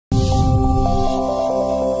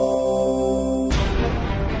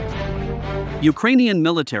Ukrainian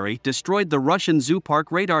military destroyed the Russian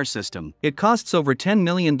Zoopark radar system. It costs over $10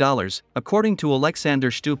 million, according to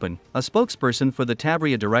Oleksandr Shtupun, a spokesperson for the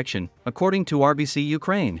Tavria direction, according to RBC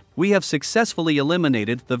Ukraine. We have successfully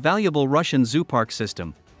eliminated the valuable Russian Zoopark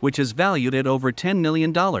system, which is valued at over $10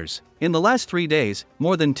 million. In the last 3 days,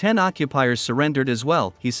 more than 10 occupiers surrendered as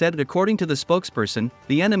well, he said. According to the spokesperson,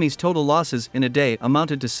 the enemy's total losses in a day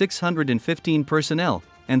amounted to 615 personnel,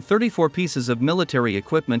 and 34 pieces of military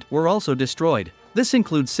equipment were also destroyed. This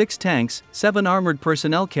includes 6 tanks, 7 armored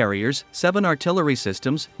personnel carriers, 7 artillery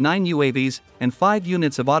systems, 9 UAVs, and 5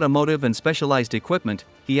 units of automotive and specialized equipment.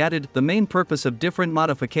 He added, the main purpose of different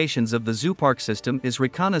modifications of the Zoopark system is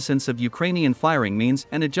reconnaissance of Ukrainian firing means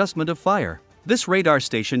and adjustment of fire. This radar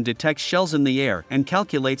station detects shells in the air and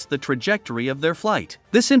calculates the trajectory of their flight.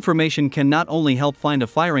 This information can not only help find a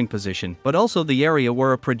firing position, but also the area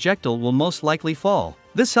where a projectile will most likely fall.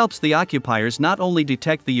 This helps the occupiers not only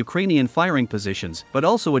detect the Ukrainian firing positions, but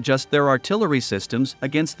also adjust their artillery systems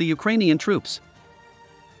against the Ukrainian troops.